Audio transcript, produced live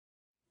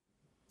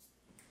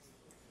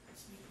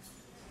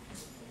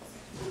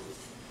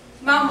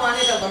Mom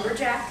wanted a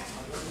lumberjack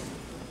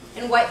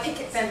and white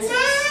picket fences,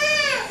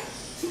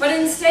 but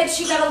instead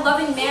she got a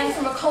loving man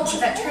from a culture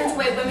that turns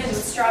away women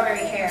with strawberry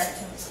hair.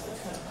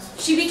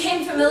 She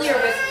became familiar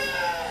with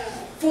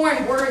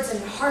foreign words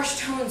and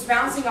harsh tones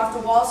bouncing off the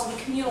walls of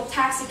a communal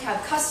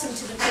taxicab accustomed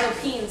to the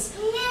Philippines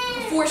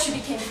before she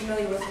became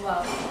familiar with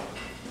love.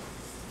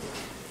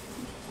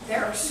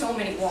 There are so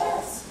many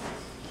walls.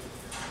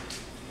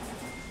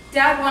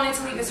 Dad wanted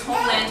to leave his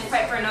homeland to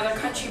fight for another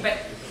country, but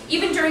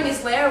even during his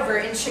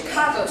layover in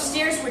Chicago,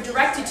 stairs were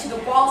directed to the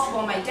walls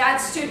while my dad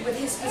stood with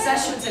his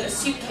possessions in a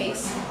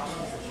suitcase.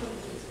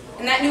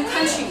 In that new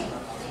country,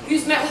 he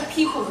was met with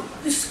people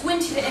who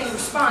squinted in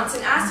response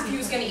and asked if he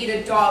was going to eat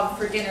a dog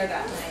for dinner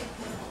that night.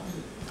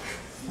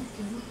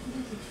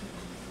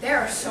 There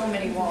are so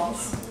many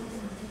walls.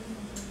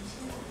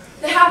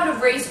 The habit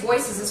of raised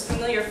voices is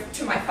familiar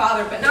to my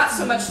father, but not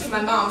so much to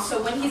my mom,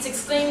 so when he's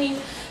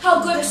exclaiming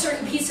how good a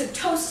certain piece of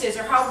toast is,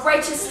 or how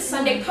righteous the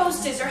Sunday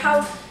post is, or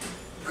how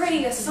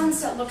pretty a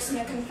sunset looks in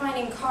a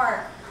confining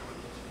car,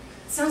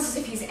 it sounds as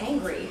if he's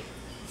angry.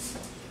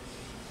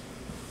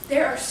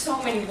 There are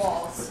so many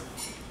walls.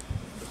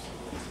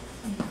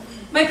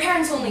 My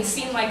parents only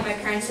seem like my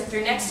parents if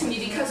they're next to me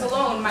because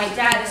alone my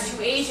dad is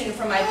too Asian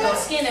for my pale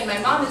skin and my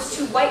mom is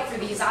too white for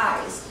these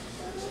eyes.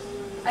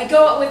 I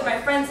go out with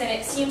my friends and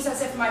it seems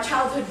as if my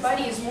childhood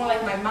buddy is more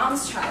like my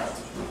mom's child.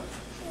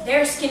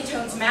 Their skin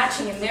tones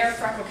matching and their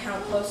freckle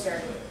count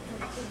closer.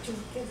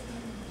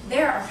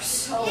 There are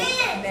so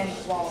many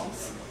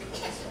walls.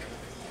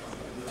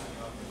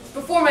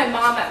 Before my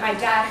mom met my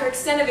dad, her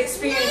extent of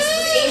experience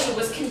with Asia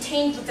was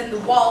contained within the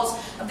walls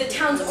of the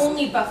town's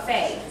only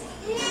buffet.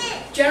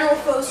 General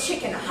Fo's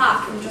chicken,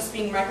 hot from just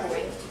being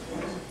microwaved.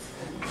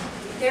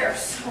 There are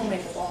so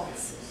many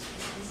walls.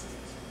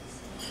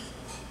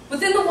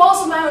 Within the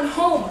walls of my own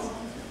home,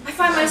 I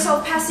find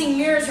myself passing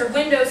mirrors or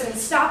windows and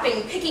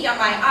stopping, picking at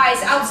my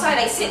eyes. Outside,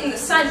 I sit in the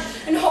sun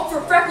and hope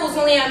for freckles,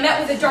 only I'm met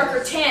with a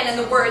darker tan and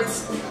the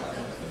words,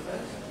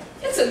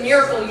 "It's a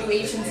miracle you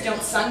Asians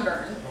don't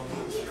sunburn."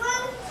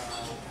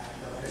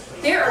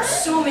 There are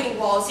so many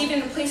walls,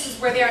 even in places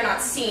where they are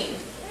not seen.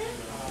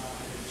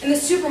 In the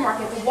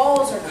supermarket, the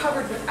walls are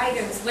covered with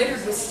items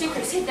littered with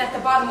stickers hidden at the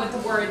bottom with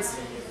the words,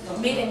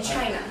 "Made in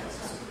China,"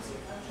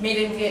 "Made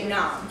in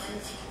Vietnam,"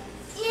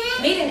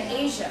 "Made in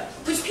Asia,"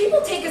 which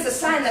people take as a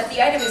sign that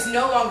the item is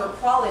no longer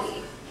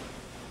quality.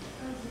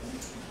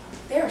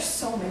 There are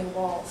so many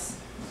walls.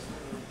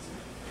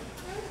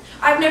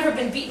 I've never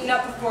been beaten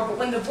up before, but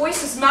when the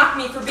voices mock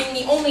me for being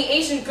the only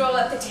Asian girl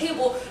at the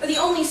table or the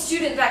only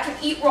student that can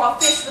eat raw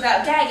fish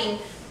without gagging,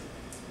 it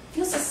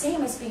feels the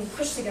same as being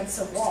pushed against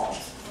a wall.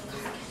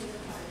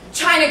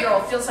 China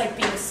girl feels like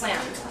being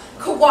slammed.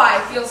 Kawaii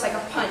feels like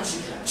a punch.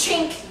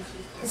 Chink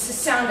is the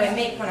sound I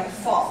make when I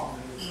fall.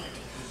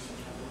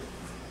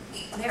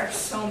 There are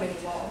so many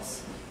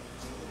walls.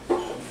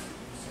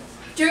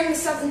 During the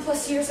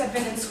 7+ years I've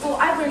been in school,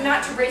 I've learned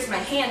not to raise my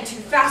hand too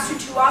fast or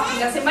too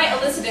often, as it might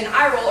elicit an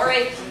eye roll or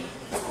a,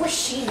 "Of course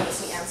she knows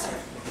the answer."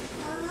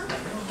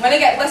 When I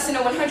get less than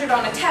a 100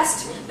 on a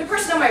test, the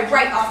person on my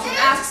right often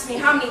asks me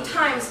how many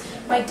times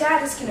my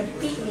dad is going to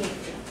beat me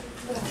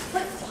with a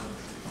flip-flop.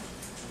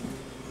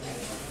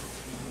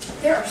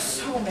 There are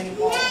so many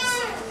walls.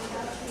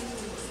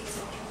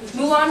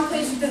 Mulan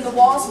plays within the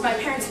walls of my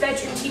parents'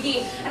 bedroom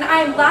TV, and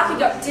I am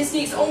lapping up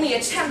Disney's only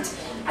attempt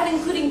at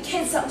including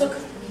kids that look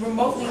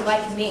remotely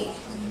like me.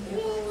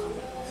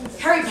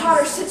 Harry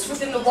Potter sits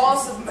within the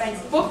walls of my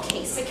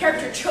bookcase, the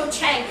character Cho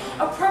Chang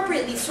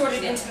appropriately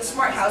sorted into the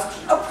smart house,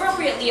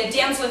 appropriately a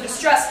damsel in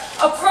distress,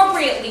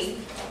 appropriately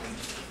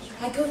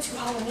my go-to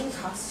Halloween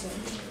costume.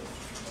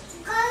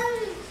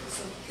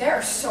 There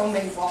are so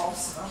many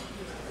walls.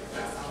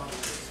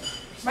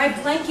 My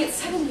blanket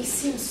suddenly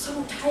seems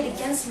so tight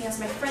against me as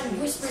my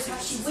friend whispers how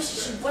she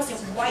wishes she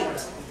wasn't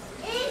white.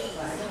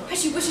 How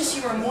she wishes she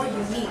were more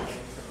unique.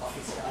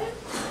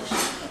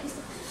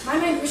 My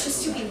mind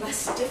wishes to be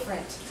less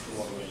different,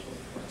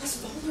 less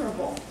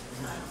vulnerable.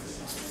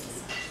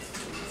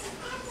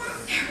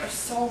 There are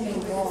so many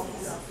walls.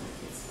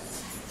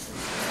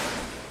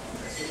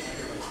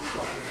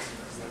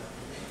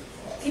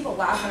 People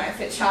laugh when I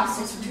fit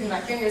chopsticks between my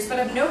fingers, but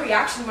have no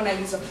reaction when I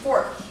use a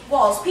fork.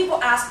 Walls. People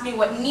ask me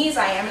what knees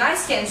I am, and I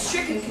stand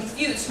stricken,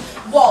 confused.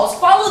 Walls.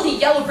 Follow the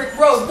yellow brick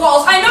road.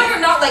 Walls. I know you're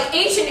not like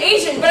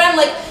Asian, but I'm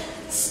like,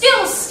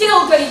 still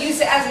gonna use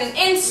it as an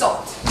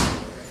insult.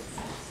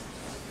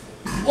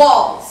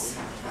 Walls.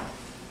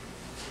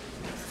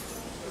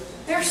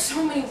 There are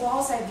so many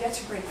walls I have yet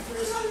to break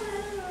through.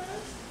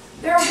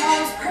 There are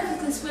walls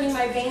perfectly splitting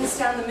my veins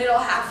down the middle,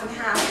 half and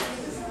half.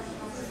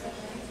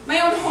 My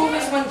own home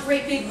is one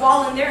great big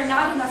wall, and there are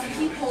not enough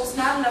peepholes,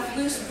 not enough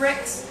loose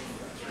bricks.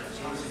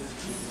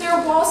 There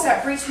are walls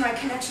that breach my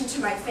connection to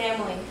my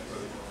family.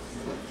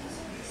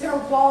 There are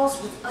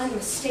walls with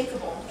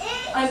unmistakable,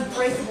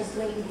 unbreakable,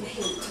 blatant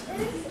hate.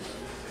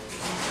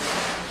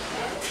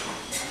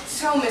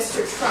 So,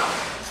 Mr. Trump,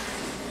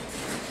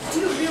 do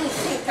you really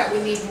think that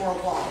we need more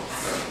walls?